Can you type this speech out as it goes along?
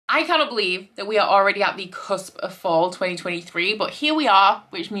I cannot believe that we are already at the cusp of fall 2023, but here we are,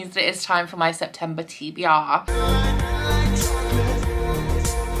 which means that it's time for my September TBR.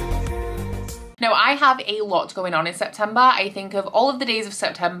 Now, I have a lot going on in September. I think of all of the days of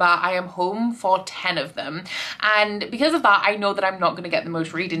September, I am home for 10 of them. And because of that, I know that I'm not going to get the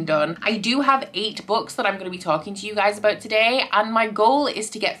most reading done. I do have 8 books that I'm going to be talking to you guys about today, and my goal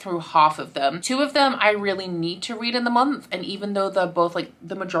is to get through half of them. 2 of them I really need to read in the month, and even though they're both, like,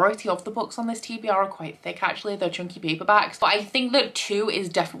 the majority of the books on this TBR are quite thick actually, they're chunky paperbacks, but I think that 2 is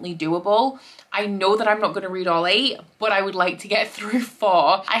definitely doable. I know that I'm not going to read all 8, but I would like to get through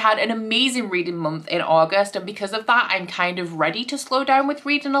 4. I had an amazing reading month in August, and because of that, I'm kind of ready to slow down with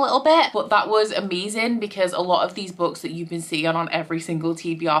reading a little bit, but that was amazing because a lot of these books that you've been seeing on every single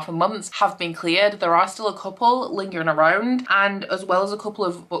TBR for months have been cleared. There are still a couple lingering around, and as well as a couple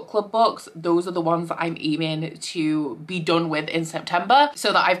of book club books, those are the ones that I'm aiming to be done with in September,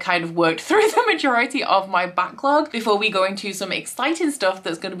 so that I've kind of worked through the majority of my backlog before we go into some exciting stuff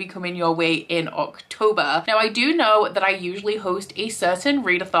that's going to be coming your way in October. Now, I do know that I usually host a certain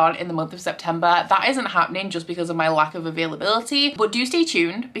readathon in the month of September. That isn't happening just because of my lack of availability, but do stay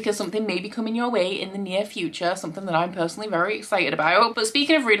tuned because something may be coming your way in the near future, something that I'm personally very excited about. But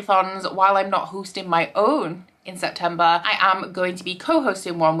speaking of readathons, while I'm not hosting my own in September, I am going to be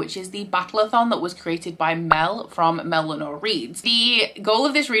co-hosting one, which is the Battleathon that was created by Mel from Mel Lenore Reads. The goal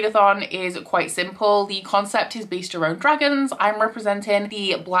of this readathon is quite simple. The concept is based around dragons. I'm representing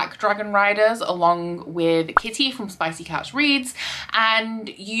the Black Dragon Riders along with Kitty from Spicy Cats Reads, and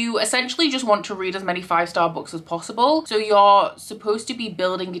you essentially just want to read as many 5-star books as possible. So you're supposed to be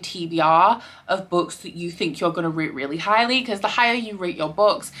building a TBR of books that you think you're going to rate really highly, because the higher you rate your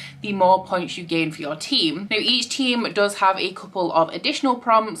books, the more points you gain for your team. Now, each team does have a couple of additional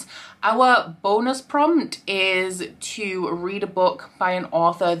prompts. Our bonus prompt is to read a book by an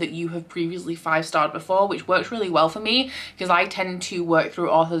author that you have previously 5-starred before, which works really well for me because I tend to work through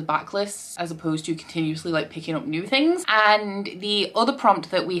authors' backlists as opposed to continuously like picking up new things. And the other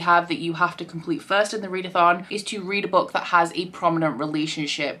prompt that we have that you have to complete first in the readathon is to read a book that has a prominent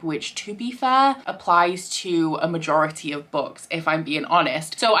relationship, which, to be fair, applies to a majority of books, if I'm being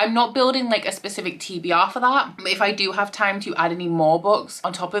honest. So I'm not building like a specific TBR for that. If I do have time to add any more books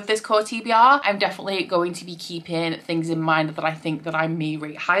on top of this core TBR, I'm definitely going to be keeping things in mind that I think that I may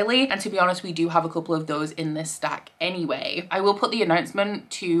rate highly. And to be honest, we do have a couple of those in this stack anyway. I will put the announcement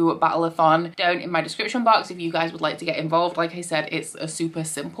to Battleathon down in my description box if you guys would like to get involved. Like I said, it's a super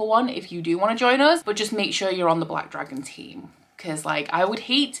simple one if you do want to join us, but just make sure you're on the Black Dragon team. Because like, I would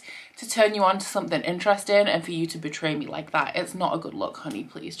hate to turn you on to something interesting and for you to betray me like that. It's not a good look, honey.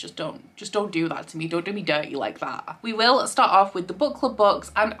 Please just don't do that to me. Don't do me dirty like that. We will start off with the book club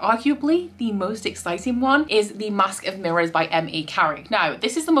books, and arguably the most exciting one is The Mask of Mirrors by M.A. Carrick. Now,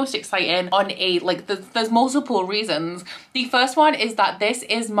 this is the most exciting on a, like, there's multiple reasons. The first one is that this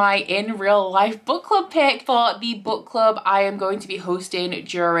is my in real life book club pick for the book club I am going to be hosting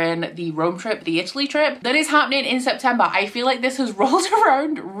during the Rome trip, the Italy trip, that is happening in September. I feel like this has rolled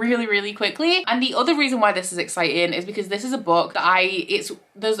around really quickly. And the other reason why this is exciting is because this is a book that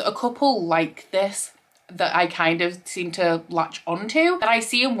there's a couple like this that I kind of seem to latch onto that I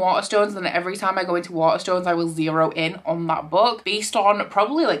see in Waterstones, and every time I go into Waterstones I will zero in on that book based on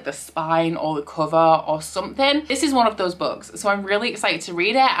probably like the spine or the cover or something. This is one of those books, so I'm really excited to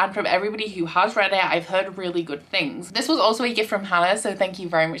read it, and from everybody who has read it I've heard really good things. This was also a gift from Hannah, so thank you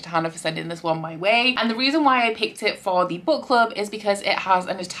very much to Hannah for sending this one my way. And the reason why I picked it for the book club is because it has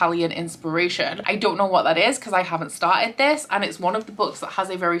an Italian inspiration. I don't know what that is because I haven't started this, and it's one of the books that has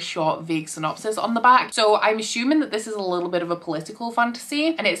a very short vague synopsis on the back. So I'm assuming that this is a little bit of a political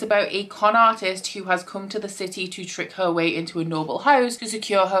fantasy, and it's about a con artist who has come to the city to trick her way into a noble house to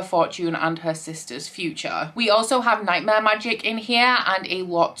secure her fortune and her sister's future. We also have nightmare magic in here and a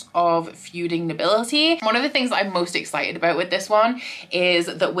lot of feuding nobility. One of the things that I'm most excited about with this one is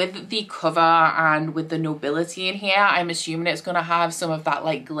that with the cover and with the nobility in here, I'm assuming it's going to have some of that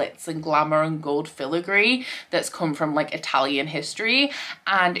like glitz and glamour and gold filigree that's come from like Italian history,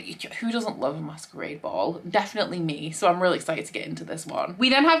 and who doesn't love a masquerade ball? Definitely me, so I'm really excited to get into this one. We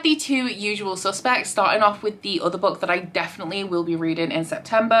then have the 2 usual suspects, starting off with the other book that I definitely will be reading in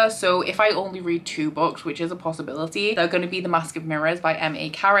September. So if I only read 2 books, which is a possibility, they're going to be The Mask of Mirrors by M.A.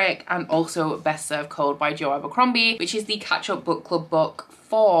 Carrick and also Best Served Cold by Joe Abercrombie, which is the catch-up book club book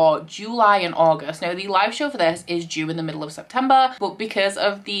for July and August. Now the live show for this is due in the middle of September, but because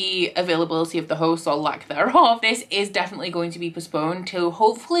of the availability of the hosts or lack thereof, this is definitely going to be postponed to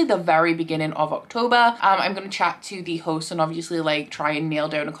hopefully the very beginning of October. I'm going to chat to the hosts and obviously like try and nail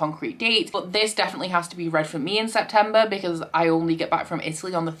down a concrete date, but this definitely has to be read for me in September because I only get back from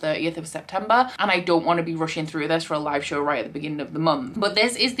Italy on the 30th of September and I don't want to be rushing through this for a live show right at the beginning of the month. But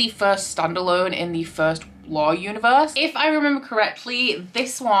this is the first standalone in the first Law universe. If I remember correctly,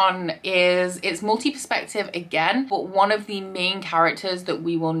 this one it's multi-perspective again, but one of the main characters that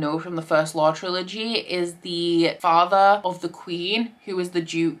we will know from the first Law trilogy is the father of the Queen, who is the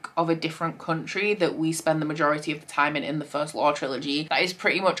Duke of a different country that we spend the majority of the time in the first Law trilogy. That is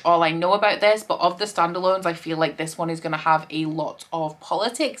pretty much all I know about this, but of the standalones, I feel like this one is going to have a lot of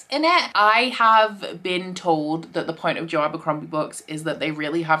politics in it. I have been told that the point of Joe Abercrombie books is that they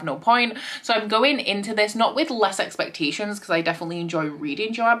really have no point, so I'm going into this not with less expectations because I definitely enjoy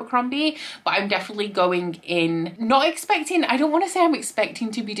reading Joe Abercrombie, but I'm definitely going in not expecting, I don't want to say I'm expecting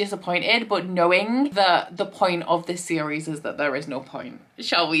to be disappointed, but knowing that the point of this series is that there is no point,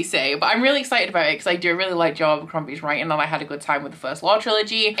 shall we say. But I'm really excited about it because I do really like Joe Abercrombie's writing and I had a good time with the first Law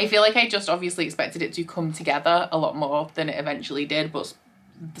trilogy. I feel like I just obviously expected it to come together a lot more than it eventually did, but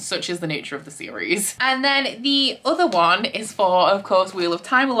such is the nature of the series. And then the other one is for, of course, Wheel of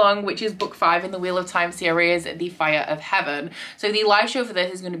Time along, which is book 5 in the Wheel of Time series, The Fire of Heaven. So the live show for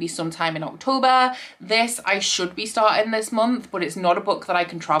this is going to be sometime in October. This I should be starting this month, but it's not a book that I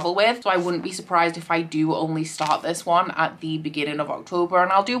can travel with, so I wouldn't be surprised if I do only start this one at the beginning of October,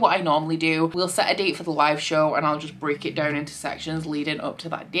 and I'll do what I normally do. We'll set a date for the live show and I'll just break it down into sections leading up to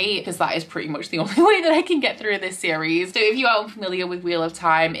that date, because that is pretty much the only way that I can get through this series. So if you are unfamiliar with Wheel of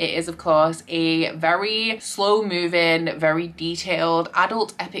Time, it is of course a very slow moving, very detailed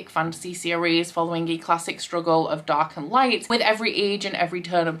adult epic fantasy series following a classic struggle of dark and light. With every age and every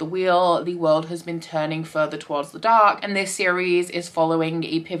turn of the wheel, the world has been turning further towards the dark, and this series is following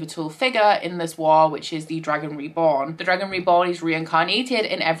a pivotal figure in this war, which is the Dragon Reborn. The Dragon Reborn is reincarnated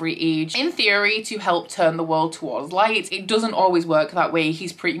in every age, in theory, to help turn the world towards light. It doesn't always work that way.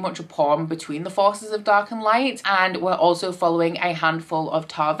 He's pretty much a pawn between the forces of dark and light, and we're also following a handful of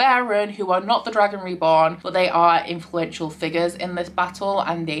Tarvaren, who are not the Dragon Reborn, but they are influential figures in this battle,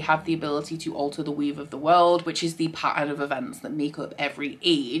 and they have the ability to alter the weave of the world, which is the pattern of events that make up every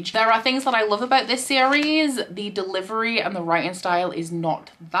age. There are things that I love about this series. The delivery and the writing style is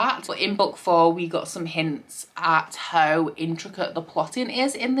not that, but in book 4 we got some hints at how intricate the plotting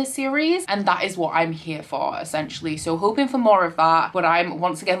is in this series, and that is what I'm here for essentially. So hoping for more of that, but I'm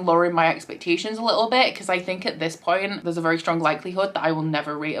once again lowering my expectations a little bit because I think at this point there's a very strong likelihood that I will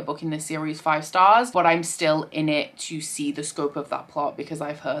never rate a book in this series 5 stars, but I'm still in it to see the scope of that plot because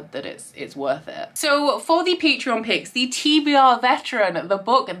I've heard that it's worth it. So for the Patreon picks, the TBR veteran, the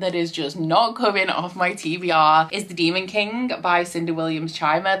book that is just not coming off my TBR, is The Demon King by Cinda Williams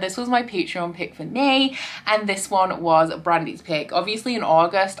Chimer. This was my Patreon pick for May, and this one was Brandy's pick. Obviously in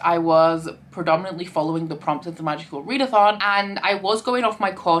August I was predominantly following the prompts of the Magical Readathon, and I was going off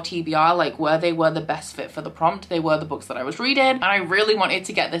my core TBR, like where they were the best fit for the prompt. They were the books that I was reading, and I really wanted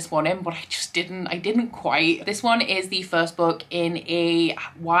to get this one in, but I didn't quite. This one is the first book in a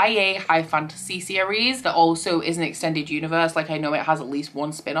YA high fantasy series that also is an extended universe. Like I know it has at least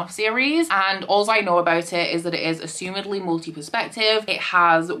one spin-off series, and all I know about it is that it is assumedly multi-perspective. It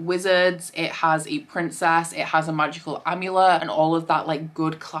has wizards, it has a princess, it has a magical amulet, and all of that like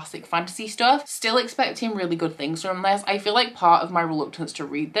good classic fantasy stuff. Still expecting really good things from this. I feel like part of my reluctance to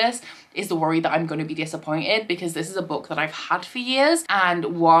read this is the worry that I'm going to be disappointed, because this is a book that I've had for years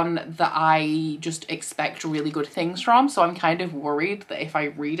and one that I just expect really good things from. So I'm kind of worried that if I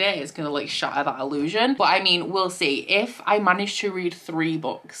read it, it's going to like shatter that illusion. But I mean, we'll see. If I manage to read 3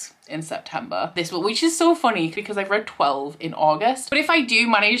 books in September, this book, which is so funny because I've read 12 in August, but if I do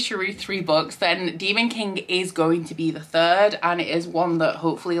manage to read 3 books, then Demon King is going to be the 3rd, and it is one that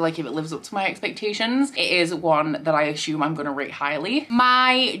hopefully, like if it lives up to my expectations, it is one that I assume I'm going to rate highly.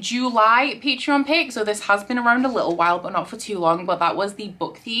 My July Patreon pick, so this has been around a little while but not for too long, but that was The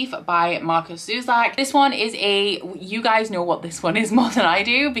Book Thief by Marcus Zuzak. This one is you guys know what this one is more than I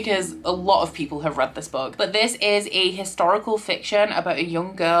do because a lot of people have read this book, but this is a historical fiction about a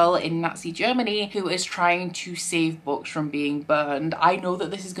young girl in Nazi Germany who is trying to save books from being burned. I know that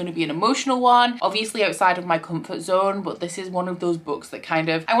this is going to be an emotional one, obviously outside of my comfort zone, but this is one of those books that kind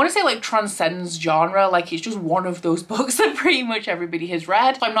of, I want to say like transcends genre. Like it's just one of those books that pretty much everybody has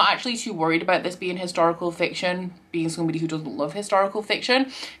read. So I'm not actually too worried about this being historical fiction, being somebody who doesn't love historical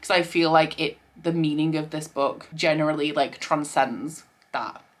fiction, because I feel like the meaning of this book generally like transcends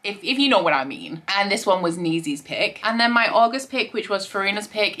that if you know what I mean. And this one was Neezy's pick. And then my August pick, which was Farina's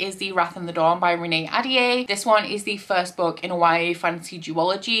pick, is The Wrath and the Dawn by Renee Adier. This one is the first book in a YA fantasy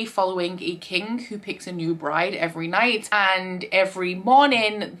duology following a king who picks a new bride every night, and every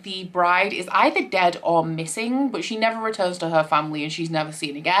morning the bride is either dead or missing, but she never returns to her family and she's never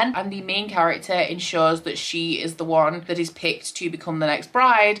seen again. And the main character ensures that she is the one that is picked to become the next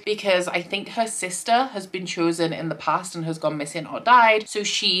bride, because I think her sister has been chosen in the past and has gone missing or died, so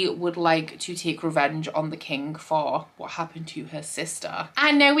she would like to take revenge on the king for what happened to her sister.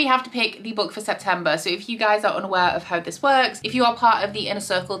 And now we have to pick the book for September. So if you guys are unaware of how this works, if you are part of the Inner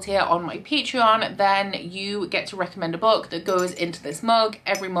Circle tier on my Patreon, then you get to recommend a book that goes into this mug.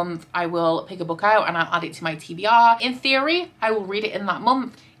 Every month I will pick a book out and I'll add it to my TBR. In theory, I will read it in that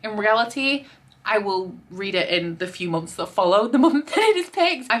month. In reality, I will read it in the few months that follow the month that it is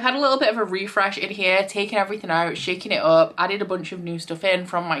picked. I've had a little bit of a refresh in here, taken everything out, shaking it up, added a bunch of new stuff in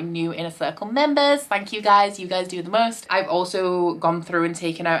from my new Inner Circle members. Thank you guys do the most. I've also gone through and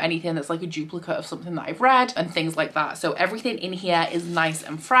taken out anything that's like a duplicate of something that I've read and things like that. So everything in here is nice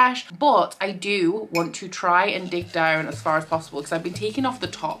and fresh, but I do want to try and dig down as far as possible because I've been taking off the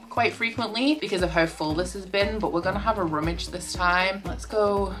top quite frequently because of how full this has been, but we're gonna have a rummage this time. Let's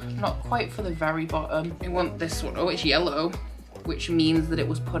go not quite for the very bottom. We want this one. Oh, it's yellow, which means that it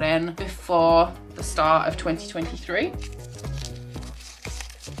was put in before the start of 2023.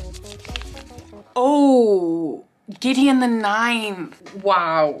 Oh, Gideon the Ninth.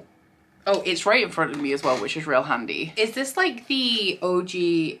 Wow. Oh, it's right in front of me as well, which is real handy. Is this like the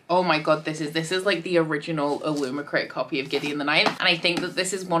OG? Oh my god, this is like the original Illumicrate copy of Gideon the Ninth, and I think that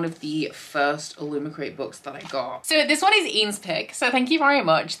this is one of the first Illumicrate books that I got. So this one is Ian's pick, so thank you very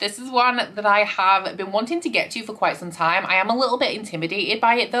much. This is one that I have been wanting to get to for quite some time. I am a little bit intimidated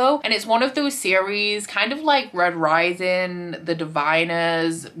by it though, and it's one of those series kind of like Red Rising, The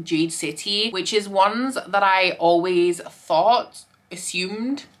Diviners, Jade City, which is ones that I always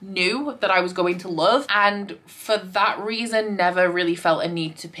assumed knew that I was going to love, and for that reason never really felt a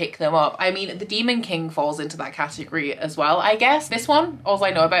need to pick them up. I mean, The Demon King falls into that category as well, I guess. This one, all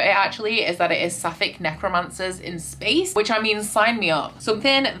I know about it actually is that it is sapphic necromancers in space, which I mean, sign me up.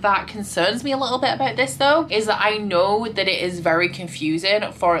 Something that concerns me a little bit about this though is that I know that it is very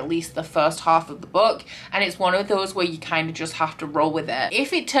confusing for at least the first half of the book, and it's one of those where you kind of just have to roll with it.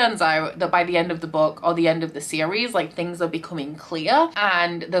 If it turns out that by the end of the book or the end of the series, like, things are becoming clear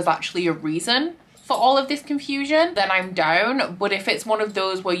and there's actually a reason for all of this confusion, then I'm down. But if it's one of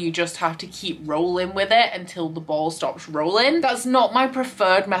those where you just have to keep rolling with it until the ball stops rolling, that's not my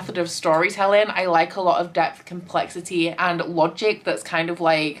preferred method of storytelling. I like a lot of depth, complexity, and logic that's kind of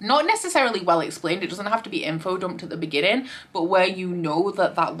like not necessarily well explained. It doesn't have to be info dumped at the beginning, but where you know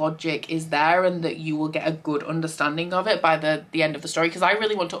that that logic is there and that you will get a good understanding of it by the end of the story, because I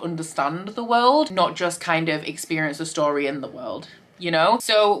really want to understand the world, not just kind of experience a story in the world, you know?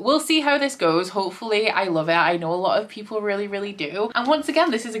 So we'll see how this goes. Hopefully I love it. I know a lot of people really do. And once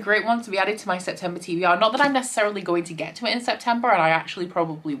again, this is a great one to be added to my September TBR. Not that I'm necessarily going to get to it in September, and I actually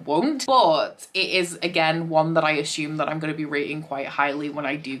probably won't, but it is again one that I assume that I'm going to be rating quite highly when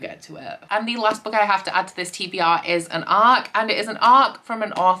I do get to it. And the last book I have to add to this TBR is an ARC, and it is an ARC from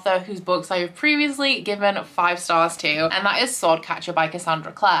an author whose books I have previously given 5 stars to, and that is Swordcatcher by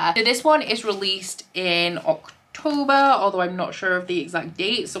Cassandra Clare. So this one is released in October, although I'm not sure of the exact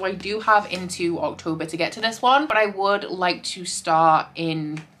date, so I do have into October to get to this one, but I would like to start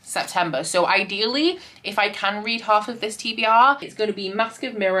in September. So ideally, if I can read half of this TBR, it's going to be Mask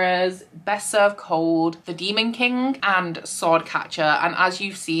of Mirrors, Best Served Cold, The Demon King, and Swordcatcher. And as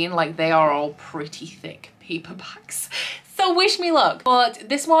you've seen, like, they are all pretty thick paperbacks. So wish me luck. But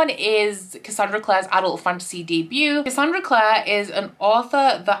this one is Cassandra Clare's adult fantasy debut. Cassandra Clare is an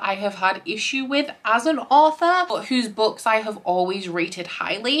author that I have had issue with as an author, but whose books I have always rated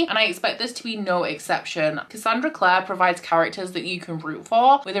highly, and I expect this to be no exception. Cassandra Clare provides characters that you can root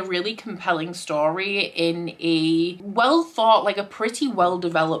for with a really compelling story in a well thought, like a pretty well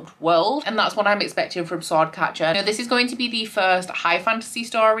developed world, and that's what I'm expecting from Swordcatcher. Now, this is going to be the first high fantasy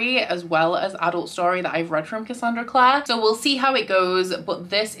story as well as adult story that I've read from Cassandra Clare, so we'll see how it goes.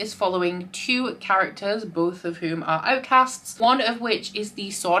 But this is following 2 characters, both of whom are outcasts, one of which is the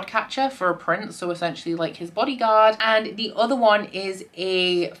Swordcatcher for a prince, so essentially like his bodyguard, and the other one is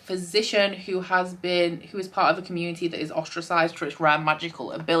a physician who is part of a community that is ostracized for its rare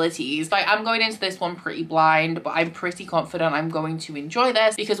magical abilities. So I am going into this one pretty blind, but I'm pretty confident I'm going to enjoy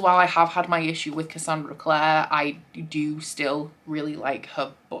this, because while I have had my issue with Cassandra Clare, I do still really like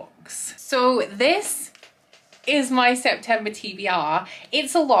her books. So this is my September TBR.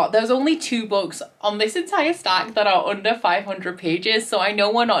 It's a lot. There's only 2 books on this entire stack that are under 500 pages, so I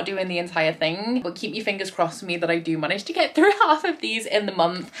know we're not doing the entire thing, but keep your fingers crossed for me that I do manage to get through half of these in the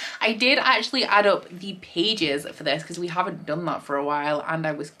month. I did actually add up the pages for this because we haven't done that for a while and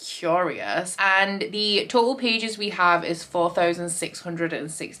I was curious, and the total pages we have is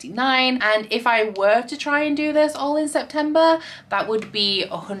 4,669, and if I were to try and do this all in September, that would be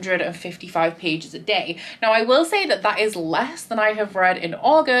 155 pages a day. Now I will say that that is less than I have read in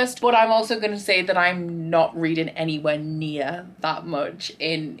August, but I'm also going to say that I'm not reading anywhere near that much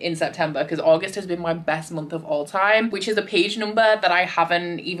in September, because August has been my best month of all time, which is a page number that I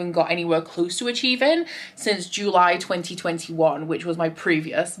haven't even got anywhere close to achieving since July 2021, which was my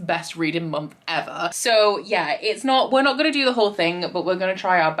previous best reading month ever. So yeah, we're not going to do the whole thing, but we're going to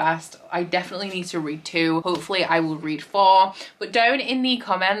try our best. I definitely need to read 2. Hopefully I will read 4. But down in the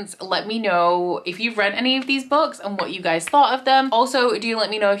comments, let me know if you've read any of these books and what you guys thought of them. Also, do let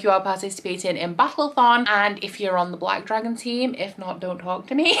me know if you are participating in Battleathon and if you're on the Black Dragon team. If not, don't talk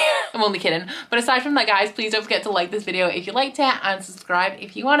to me. I'm only kidding. But aside from that, guys, please don't forget to like this video if you liked it and subscribe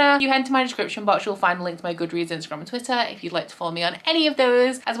if you wanna. If you head to my description box, you'll find a link to my Goodreads, Instagram and Twitter if you'd like to follow me on any of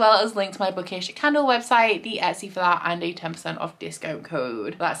those, as well as a link to my Bookish Candle website, the Etsy for that, and a 10% off discount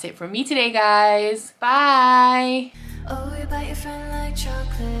code. That's it from me today, guys. Bye. Oh, you bite your friend like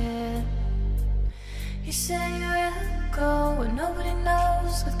chocolate. You say you will go where nobody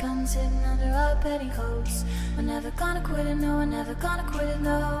knows, with guns hidden under our petticoats. We're never gonna quit it, no, we're never gonna quit it,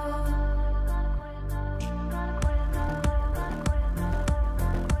 no.